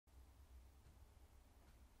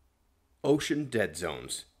Ocean dead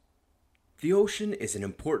zones. The ocean is an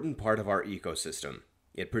important part of our ecosystem.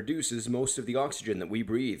 It produces most of the oxygen that we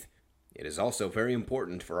breathe. It is also very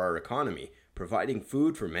important for our economy, providing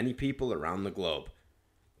food for many people around the globe.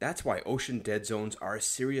 That's why ocean dead zones are a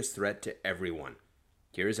serious threat to everyone.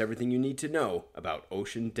 Here's everything you need to know about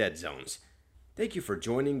ocean dead zones. Thank you for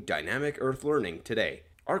joining Dynamic Earth Learning today.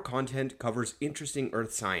 Our content covers interesting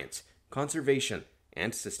earth science, conservation,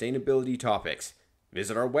 and sustainability topics.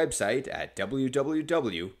 Visit our website at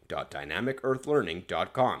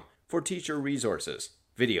www.dynamicearthlearning.com for teacher resources,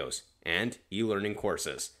 videos, and e-learning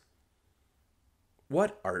courses.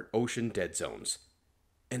 What are ocean dead zones?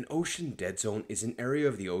 An ocean dead zone is an area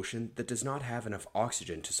of the ocean that does not have enough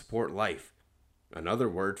oxygen to support life. Another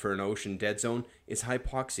word for an ocean dead zone is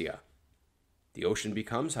hypoxia. The ocean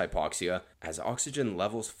becomes hypoxia as oxygen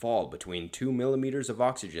levels fall between 2 millimeters of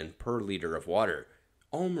oxygen per liter of water.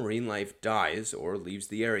 All marine life dies or leaves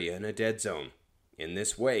the area in a dead zone. In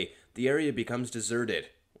this way, the area becomes deserted,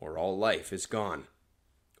 or all life is gone.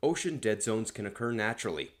 Ocean dead zones can occur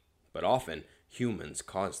naturally, but often humans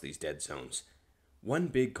cause these dead zones. One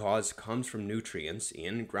big cause comes from nutrients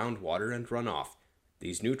in groundwater and runoff.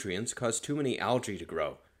 These nutrients cause too many algae to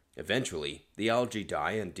grow. Eventually, the algae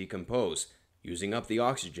die and decompose, using up the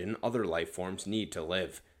oxygen other life forms need to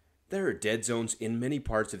live. There are dead zones in many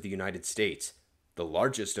parts of the United States. The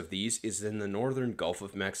largest of these is in the northern Gulf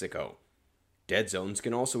of Mexico. Dead zones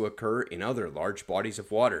can also occur in other large bodies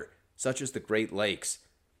of water, such as the Great Lakes.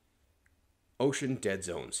 Ocean dead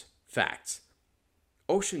zones. Facts.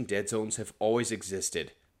 Ocean dead zones have always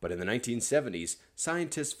existed, but in the 1970s,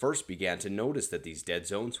 scientists first began to notice that these dead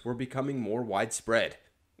zones were becoming more widespread.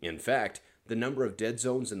 In fact, the number of dead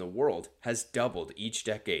zones in the world has doubled each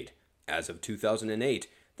decade. As of 2008,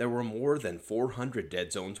 there were more than 400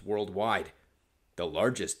 dead zones worldwide. The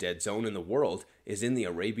largest dead zone in the world is in the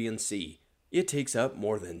Arabian Sea. It takes up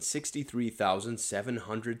more than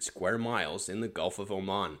 63,700 square miles in the Gulf of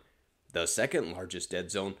Oman. The second largest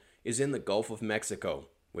dead zone is in the Gulf of Mexico,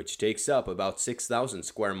 which takes up about 6,000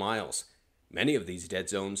 square miles. Many of these dead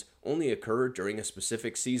zones only occur during a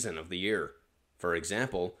specific season of the year. For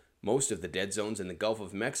example, most of the dead zones in the Gulf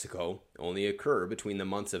of Mexico only occur between the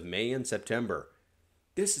months of May and September.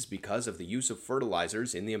 This is because of the use of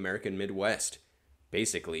fertilizers in the American Midwest.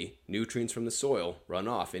 Basically, nutrients from the soil run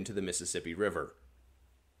off into the Mississippi River.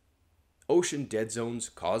 Ocean dead zones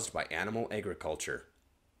caused by animal agriculture.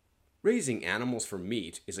 Raising animals for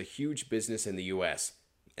meat is a huge business in the U.S.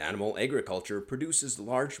 Animal agriculture produces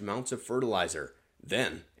large amounts of fertilizer.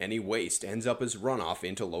 Then, any waste ends up as runoff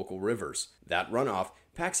into local rivers. That runoff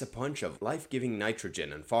packs a punch of life-giving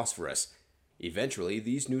nitrogen and phosphorus. Eventually,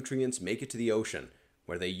 these nutrients make it to the ocean,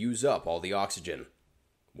 where they use up all the oxygen.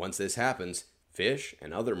 Once this happens, fish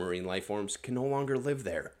and other marine life forms can no longer live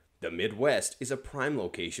there. The Midwest is a prime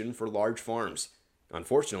location for large farms.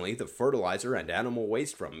 Unfortunately, the fertilizer and animal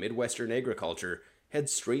waste from Midwestern agriculture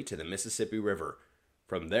heads straight to the Mississippi River.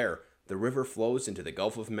 From there, the river flows into the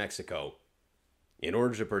Gulf of Mexico. In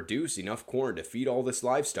order to produce enough corn to feed all this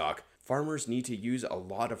livestock, farmers need to use a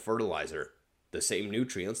lot of fertilizer. The same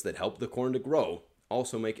nutrients that help the corn to grow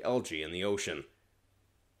also make algae in the ocean.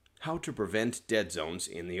 How to prevent dead zones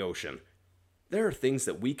in the ocean. There are things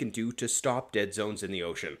that we can do to stop dead zones in the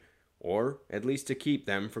ocean, or at least to keep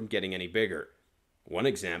them from getting any bigger. One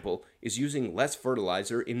example is using less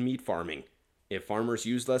fertilizer in meat farming. If farmers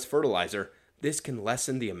use less fertilizer, this can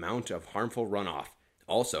lessen the amount of harmful runoff.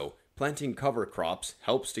 Also, planting cover crops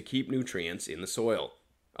helps to keep nutrients in the soil.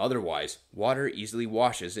 Otherwise, water easily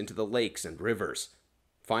washes into the lakes and rivers.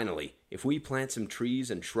 Finally, if we plant some trees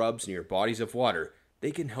and shrubs near bodies of water,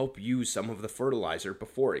 they can help use some of the fertilizer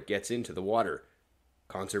before it gets into the water.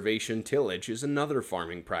 Conservation tillage is another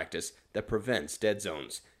farming practice that prevents dead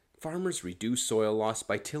zones. Farmers reduce soil loss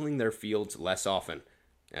by tilling their fields less often.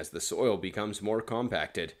 As the soil becomes more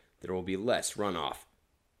compacted, there will be less runoff.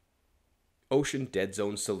 Ocean dead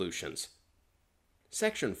zone solutions.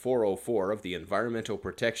 Section 404 of the Environmental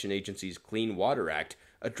Protection Agency's Clean Water Act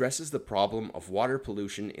addresses the problem of water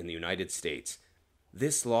pollution in the United States.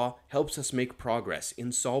 This law helps us make progress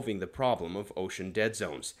in solving the problem of ocean dead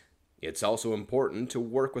zones. It's also important to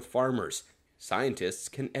work with farmers. Scientists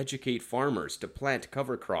can educate farmers to plant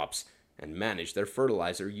cover crops and manage their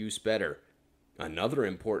fertilizer use better. Another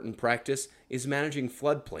important practice is managing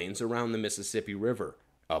floodplains around the Mississippi River.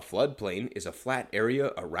 A floodplain is a flat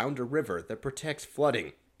area around a river that protects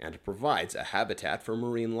flooding and provides a habitat for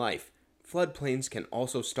marine life. Floodplains can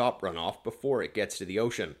also stop runoff before it gets to the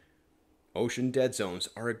ocean. Ocean dead zones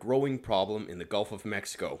are a growing problem in the Gulf of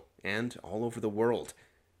Mexico and all over the world.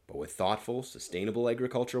 But with thoughtful, sustainable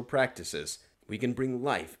agricultural practices, we can bring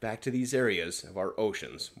life back to these areas of our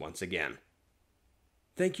oceans once again.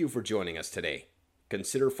 Thank you for joining us today.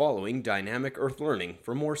 Consider following Dynamic Earth Learning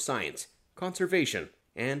for more science, conservation,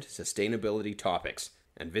 and sustainability topics,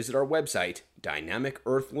 and visit our website,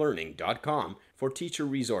 dynamicearthlearning.com, for teacher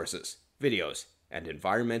resources, videos, and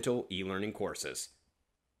environmental e-learning courses.